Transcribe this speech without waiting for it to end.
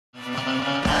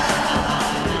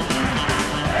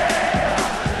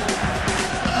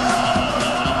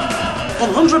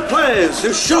100 players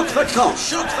who shook the cup.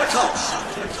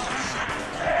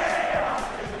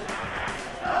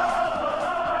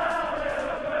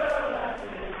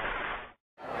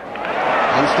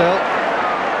 And still,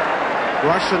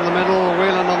 Rush in the middle,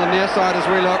 Whelan on the near side as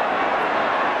we look.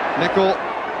 Nicol.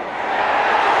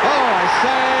 Oh, I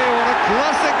say, what a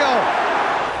classic goal!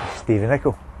 Stevie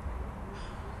Nicol.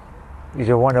 He's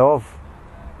a one of.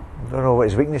 I don't know what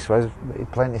his weakness was, but he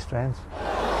had plenty of strengths.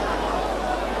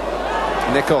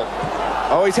 Nicol.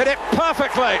 Oh, he's hit it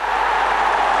perfectly.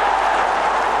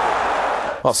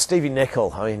 Well, Stevie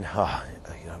Nicol, I mean,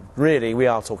 really, we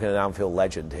are talking an Anfield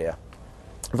legend here.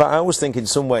 In fact, I always think in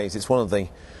some ways it's one of the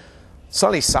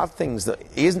slightly sad things that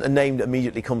he isn't a name that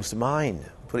immediately comes to mind,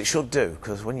 but it should do,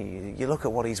 because when you look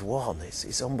at what he's won,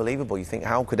 it's unbelievable. You think,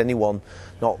 how could anyone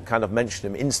not kind of mention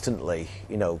him instantly,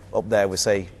 you know, up there with,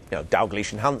 say, you know,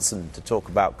 Dalglish and Hansen to talk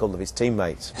about a couple of his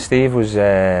teammates. Steve was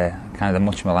kind of the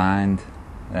much maligned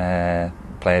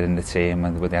player in the team,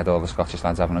 and they had all the Scottish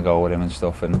lads having a go with him and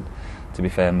stuff, and to be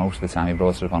fair, most of the time he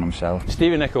brought it upon himself.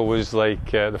 Stevie Nicol was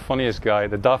like the funniest guy,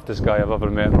 the daftest guy I've ever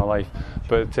met in my life,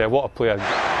 but what a player.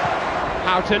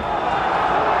 Houghton,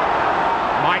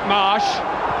 Mike Marsh,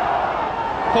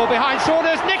 pull behind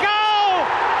Saunders, Nicol!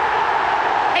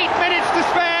 8 minutes to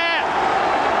spare,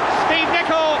 Steve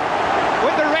Nicol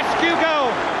with the rescue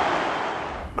goal.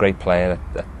 Great player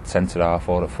at centre half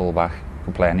or at full back,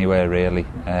 could play anywhere really,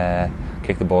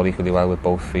 kick the ball equally well with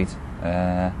both feet,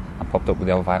 and popped up with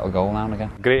the old vital goal now and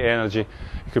again. Great energy.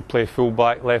 He could play full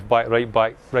back, left back,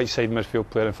 right side midfield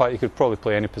player. In fact, he could probably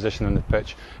play any position on the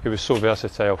pitch. He was so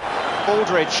versatile.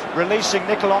 Aldridge releasing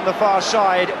Nicol on the far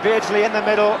side, Beardsley in the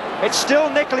middle. It's still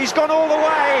Nicol, he's gone all the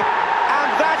way,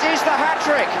 and that is the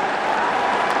hat-trick.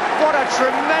 What a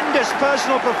tremendous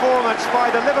personal performance by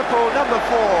the Liverpool number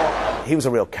 4. He was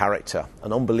a real character,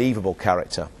 an unbelievable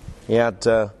character. He had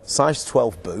size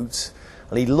 12 boots,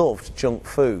 and he loved junk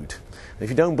food. If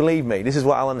you don't believe me, this is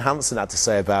what Alan Hansen had to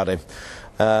say about him.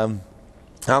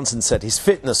 Hansen said his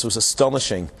fitness was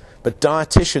astonishing, but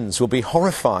dietitians will be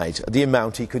horrified at the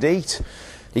amount he could eat.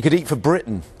 He could eat for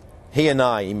Britain. He and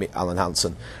I, Alan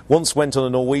Hansen, once went on a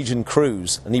Norwegian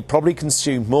cruise, and he probably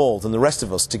consumed more than the rest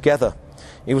of us together.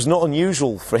 It was not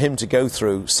unusual for him to go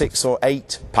through 6 or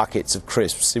 8 packets of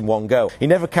crisps in one go. He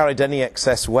never carried any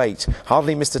excess weight,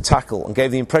 hardly missed a tackle, and gave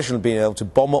the impression of being able to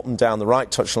bomb up and down the right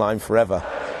touchline forever.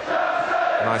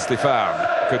 Nicely found.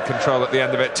 Good control at the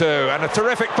end of it too, and a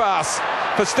terrific pass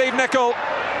for Steve Nicol.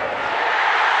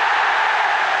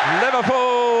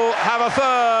 Liverpool have a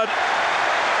third.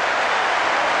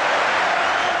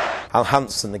 Al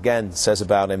Hansen again says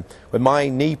about him, when my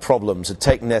knee problems had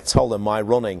taken their toll on my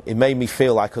running, it made me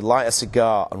feel I could light a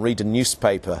cigar and read a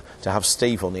newspaper to have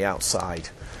Steve on the outside.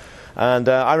 And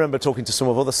I remember talking to some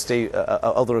of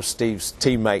other of Steve's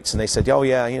teammates, and they said, oh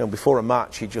yeah, you know, before a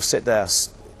match he'd just sit there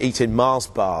eating Mars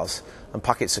bars and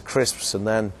packets of crisps, and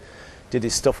then did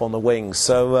his stuff on the wings.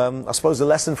 So I suppose the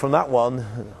lesson from that one,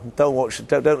 don't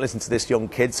listen to this young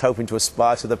kids hoping to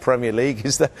aspire to the Premier League,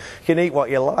 is that you can eat what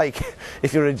you like.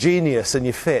 If you're a genius and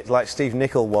you're fit, like Steve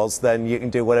Nicol was, then you can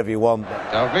do whatever you want.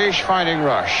 Dalglish finding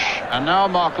Rush, and now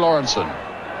Mark Lawrenson.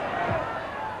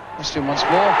 Missed him once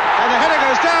more, and the header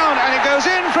goes down, and it goes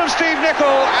in from Steve Nicol,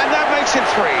 and that makes it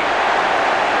 3.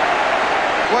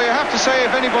 Well, you have to say,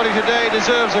 if anybody today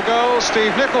deserves a goal,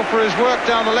 Steve Nicol, for his work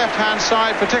down the left-hand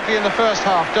side, particularly in the first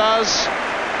half, does.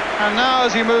 And now,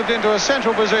 as he moved into a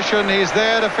central position, he's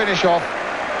there to finish off.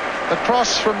 The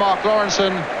cross from Mark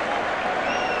Lawrenson,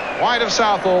 wide of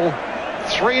Southall,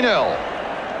 3-0.